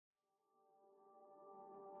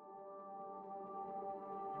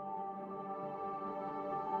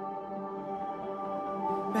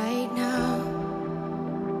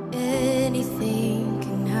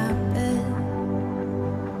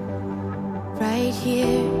right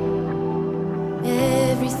here,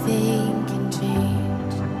 everything can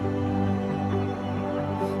change.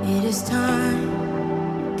 It is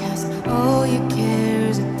time, cast all your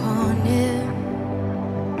cares upon Him.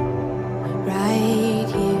 Right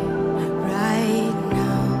here, right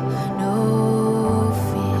now, no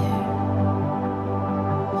fear.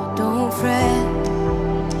 Don't fret,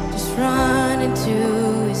 just run into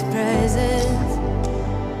His presence.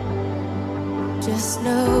 Just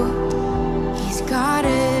know He's got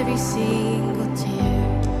every single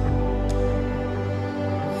tear.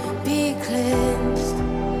 Be cleansed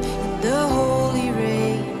in the holy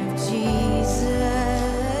rain of Jesus.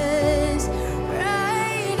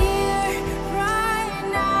 Right here, right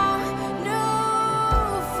now, no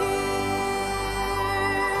fear.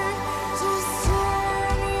 Just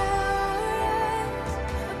turn your eyes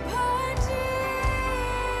upon Jesus.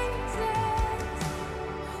 Turn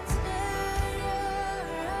your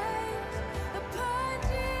eyes upon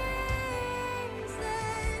Jesus.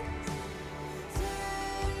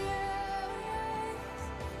 Turn your eyes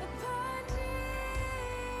upon Jesus.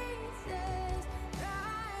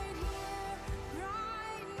 Right here,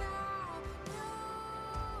 right now, no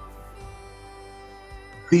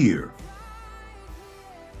fear. Fear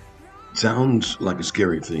sounds like a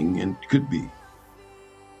scary thing, and could be.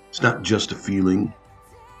 It's not just a feeling,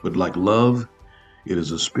 but like love, it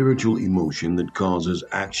is a spiritual emotion that causes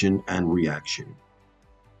action and reaction.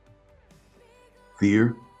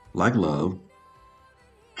 Fear, like love,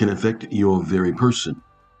 can affect your very person.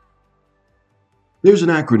 There's an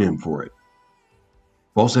acronym for it: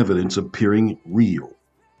 false evidence appearing real.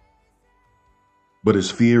 But is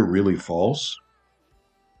fear really false?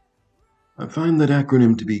 I find that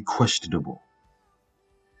acronym to be questionable.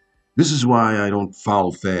 This is why I don't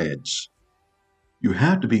follow fads. You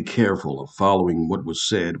have to be careful of following what was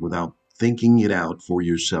said without thinking it out for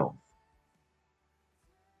yourself.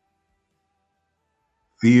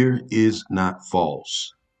 Fear is not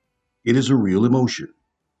false. It is a real emotion.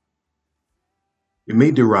 It may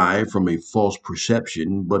derive from a false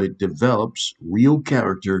perception, but it develops real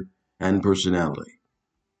character and personality.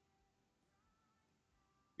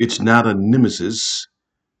 It's not a nemesis.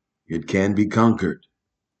 It can be conquered.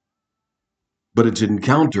 But its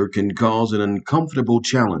encounter can cause an uncomfortable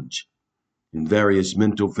challenge in various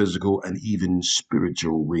mental, physical, and even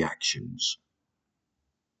spiritual reactions.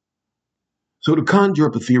 So to conjure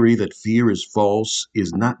up a theory that fear is false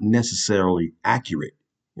is not necessarily accurate,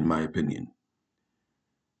 in my opinion.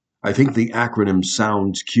 I think the acronym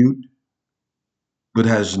sounds cute, but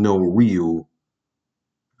has no real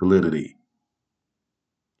validity.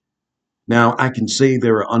 Now, I can say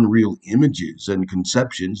there are unreal images and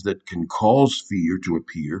conceptions that can cause fear to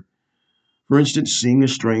appear. For instance, seeing a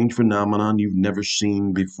strange phenomenon you've never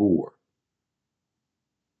seen before.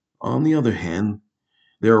 On the other hand,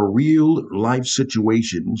 there are real life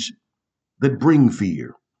situations that bring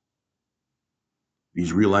fear.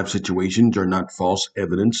 These real life situations are not false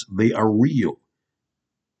evidence, they are real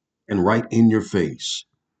and right in your face.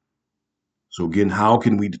 So again, how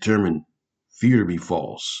can we determine fear to be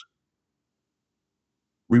false?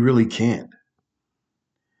 We really can't.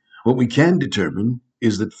 What we can determine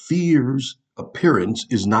is that fear's appearance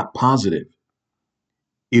is not positive.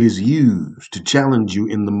 It is used to challenge you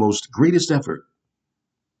in the most greatest effort.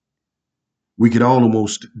 We could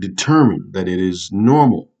almost determine that it is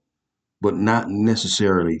normal, but not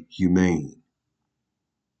necessarily humane.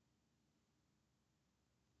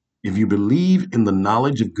 If you believe in the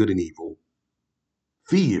knowledge of good and evil,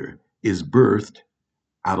 fear is birthed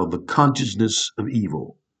out of the consciousness of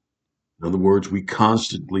evil. In other words, we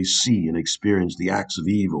constantly see and experience the acts of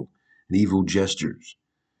evil and evil gestures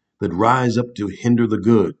that rise up to hinder the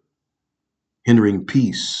good, hindering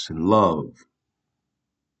peace and love.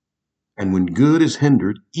 And when good is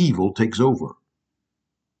hindered, evil takes over.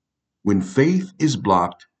 When faith is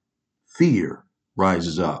blocked, fear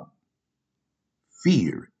rises up.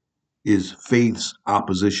 Fear is faith's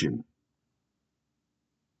opposition.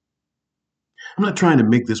 I'm not trying to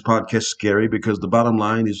make this podcast scary, because the bottom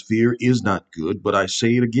line is fear is not good, but I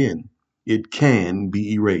say it again, it can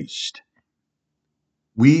be erased.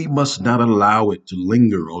 We must not allow it to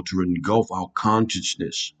linger or to engulf our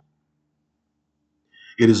consciousness.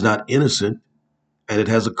 It is not innocent, and it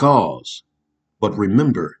has a cause. But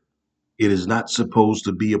remember, it is not supposed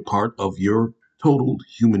to be a part of your total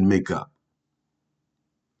human makeup.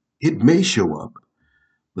 It may show up,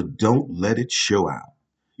 but don't let it show out.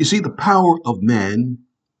 You see, the power of man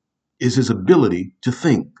is his ability to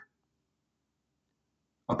think,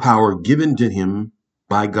 a power given to him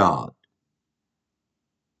by God.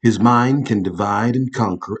 His mind can divide and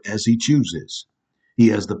conquer as he chooses. He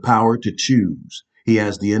has the power to choose. He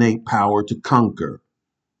has the innate power to conquer.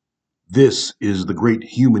 This is the great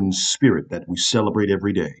human spirit that we celebrate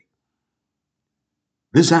every day.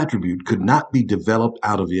 This attribute could not be developed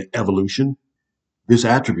out of evolution. This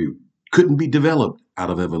attribute couldn't be developed out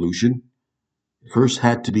of evolution. It first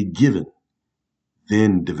had to be given,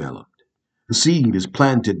 then developed. The seed is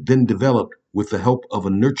planted, then developed with the help of a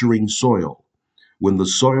nurturing soil. When the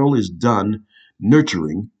soil is done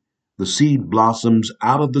nurturing, the seed blossoms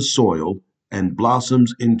out of the soil and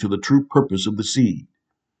blossoms into the true purpose of the seed.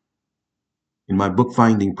 In my book,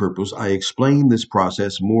 Finding Purpose, I explain this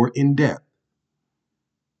process more in depth.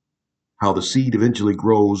 How the seed eventually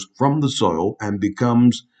grows from the soil and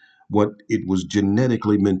becomes what it was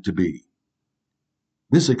genetically meant to be.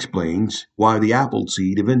 This explains why the apple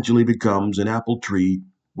seed eventually becomes an apple tree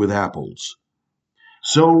with apples.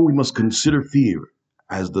 So we must consider fear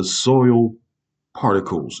as the soil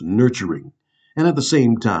particles nurturing and at the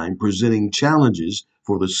same time presenting challenges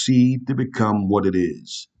for the seed to become what it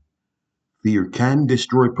is. Fear can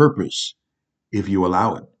destroy purpose if you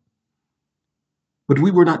allow it. But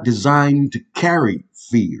we were not designed to carry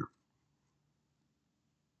fear,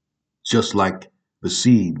 just like the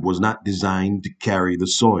seed was not designed to carry the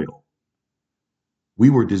soil. We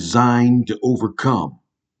were designed to overcome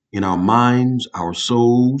in our minds, our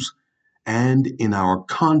souls, and in our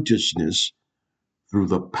consciousness through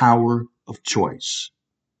the power of choice.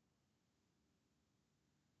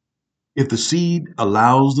 If the seed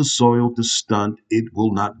allows the soil to stunt, it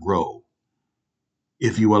will not grow.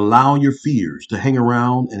 If you allow your fears to hang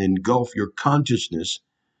around and engulf your consciousness,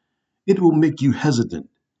 it will make you hesitant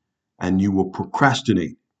and you will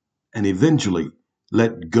procrastinate and eventually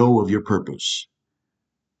let go of your purpose.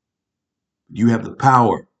 You have the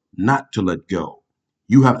power not to let go.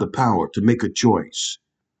 You have the power to make a choice.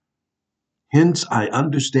 Hence, I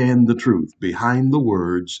understand the truth behind the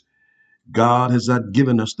words, God has not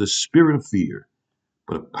given us the spirit of fear,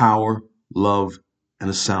 but of power, love, and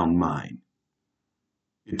a sound mind.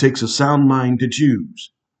 It takes a sound mind to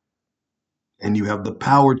choose, and you have the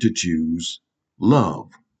power to choose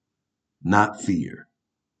love, not fear.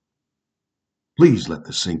 Please let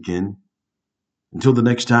this sink in. Until the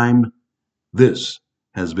next time, this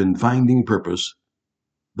has been Finding Purpose,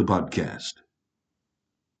 the podcast.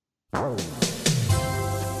 Ain't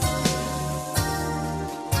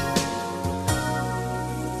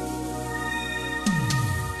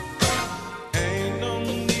no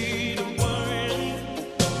need of worrying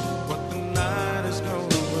what the night is gonna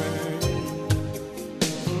bring.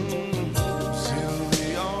 She'll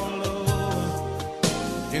be all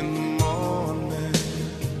over in the